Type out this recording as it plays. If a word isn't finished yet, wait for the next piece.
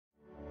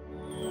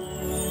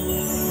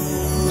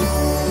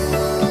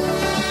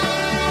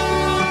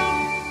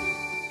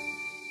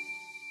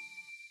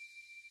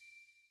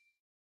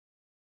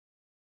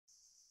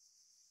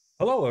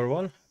Hello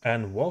everyone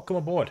and welcome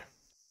aboard.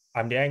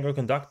 I'm the Angry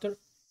Conductor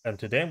and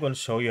today I'm going to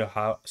show you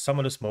how some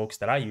of the smokes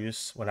that I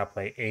use when I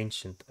play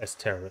Ancient as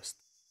Terrorist.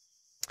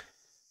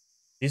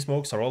 These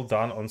smokes are all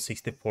done on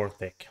 64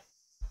 thick.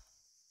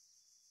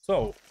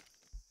 So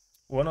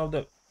one of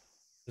the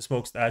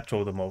smokes that I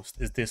throw the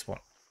most is this one,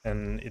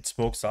 and it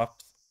smokes up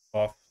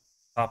off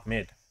top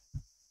mid.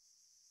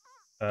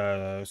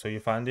 So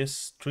you find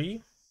this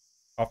tree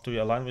after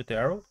you align with the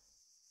arrow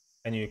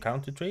and you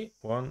count to 3,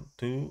 1,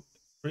 2,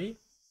 3,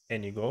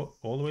 and you go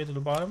all the way to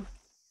the bottom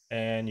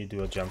and you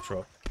do a jump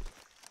throw.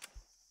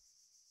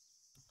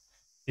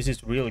 This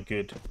is really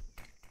good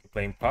for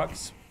playing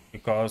pugs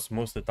because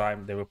most of the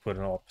time they were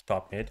putting up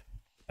top mid,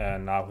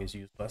 and now he's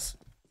useless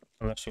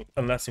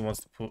unless he wants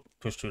to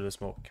push through the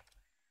smoke.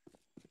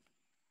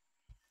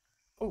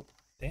 Oh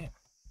damn!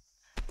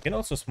 You can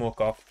also smoke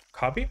off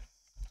Cubby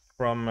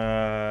from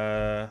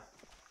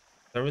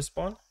service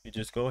spawn. You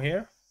just go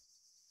here,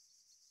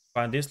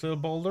 find this little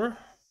boulder,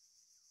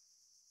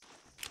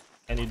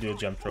 and you do a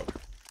jump throw.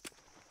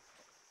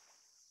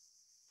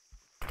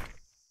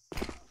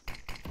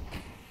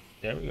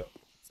 There we go,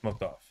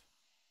 smoked off.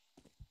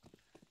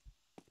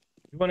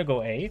 If you want to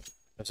go A,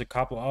 there's a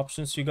couple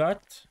options you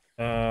got.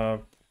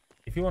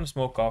 If you want to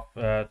smoke off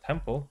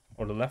Temple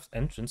or the left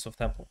entrance of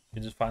Temple,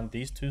 you just find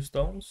these two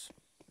stones,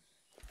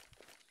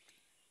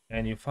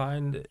 and you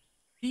find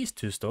these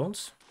two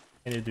stones,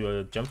 and you do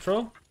a jump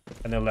throw,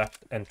 and the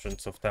left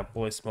entrance of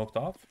Temple is smoked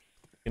off.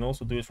 You can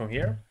also do it from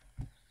here,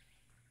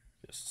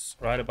 just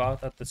right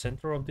about at the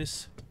center of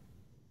this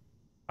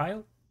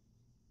tile,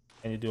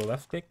 and you do a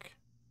left click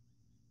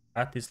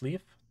at this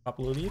leaf, top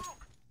of the leaf.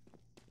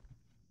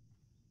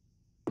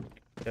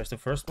 There's the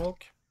first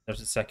smoke, there's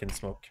the second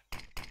smoke.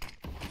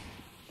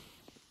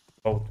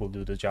 Both will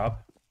do the job.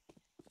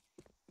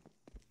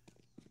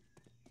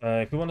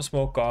 If you want to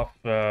smoke off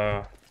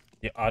the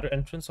other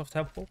entrance of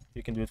Temple,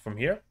 you can do it from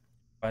here.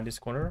 Find this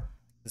corner,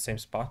 the same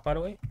spot by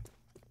the way.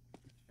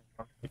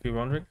 If you're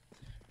wondering,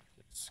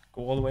 just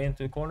go all the way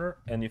into the corner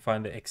and you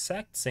find the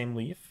exact same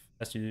leaf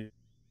as you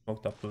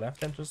smoked up the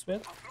left entrance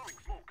with.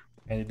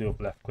 And you do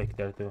a left click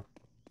there too.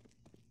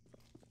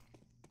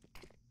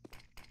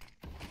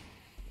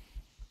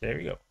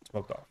 There you go,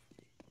 smoked off.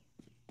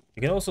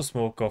 You can also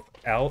smoke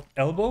off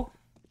elbow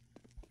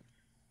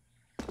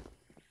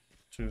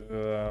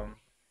to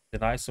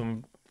deny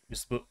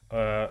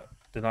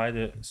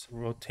the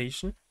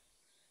rotation.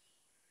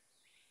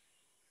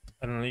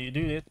 And you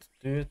do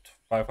it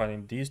by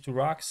finding these two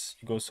rocks.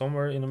 You go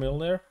somewhere in the middle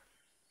there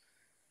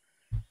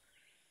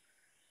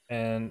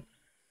and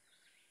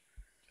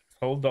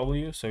hold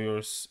W so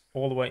you're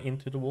all the way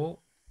into the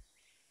wall,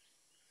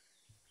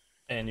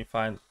 and you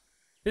find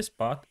this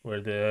spot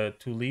where the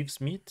two leaves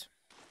meet.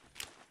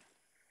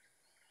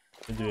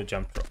 You do a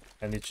jump throw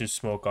and it just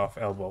smoke off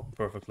elbow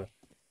perfectly.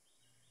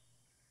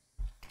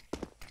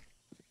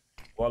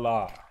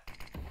 Voila!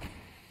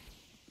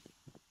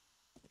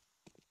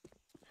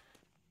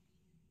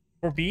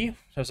 For B,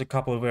 there's a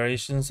couple of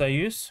variations I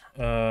use.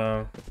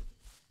 If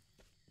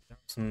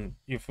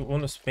you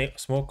want to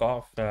smoke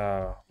off,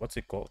 what's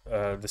it called?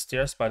 The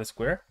stairs by the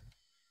square.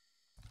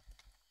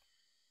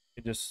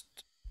 You just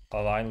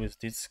align with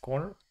this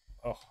corner.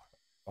 Oh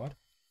god,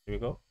 here we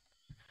go.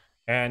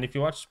 And if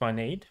you watch my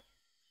nade,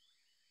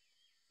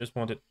 just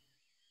want it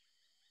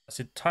as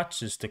it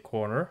touches the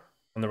corner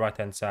on the right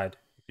hand side.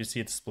 If you see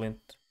it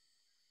splint,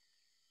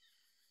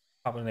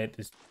 top of the nade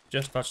is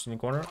just touching the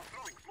corner,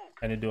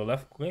 and you do a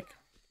left click,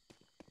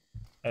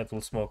 it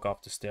will smoke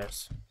off the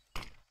stairs.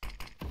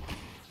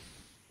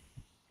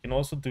 You can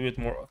also do it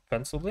more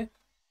offensively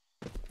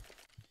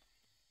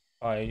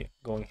by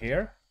going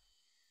here.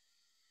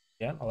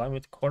 Again, align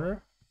with the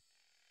corner,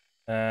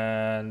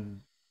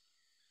 and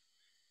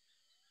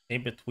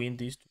in between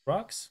these two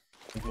rocks,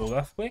 you do a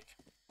left click.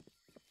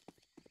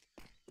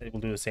 It will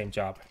do the same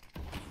job.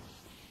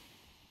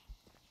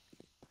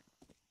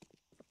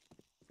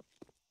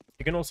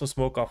 You can also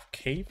smoke off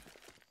cave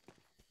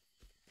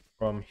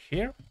from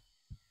here.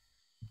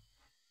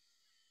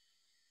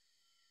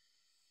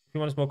 If you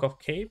want to smoke off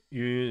cave,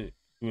 you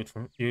do it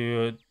from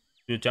you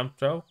do a jump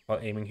throw while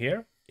aiming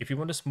here. If you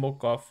want to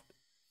smoke off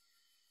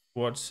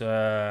towards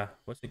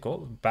what's it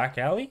called, back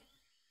alley,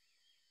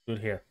 do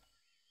it here.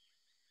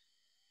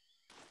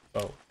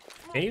 So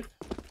cave,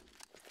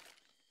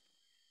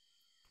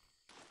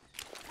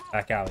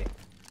 back alley.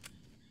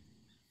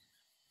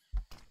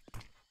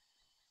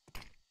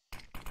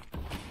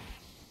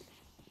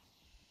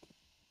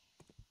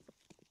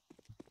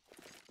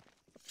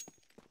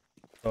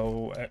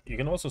 So you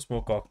can also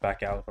smoke off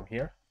back alley from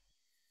here.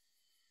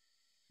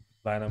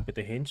 Line up with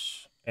the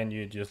hinge, and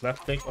you just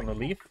left click on the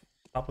leaf,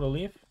 top of the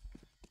leaf,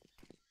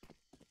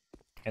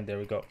 and there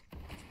we go,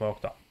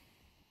 smoked off.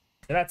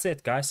 So that's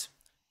it, guys.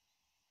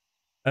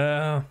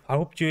 I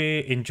hope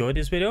you enjoyed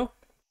this video.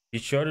 Be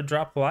sure to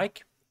drop a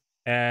like,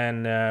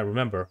 and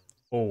remember,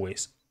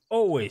 always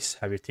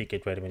have your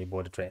ticket ready when you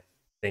board the train.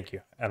 Thank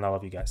you, and I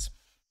love you guys.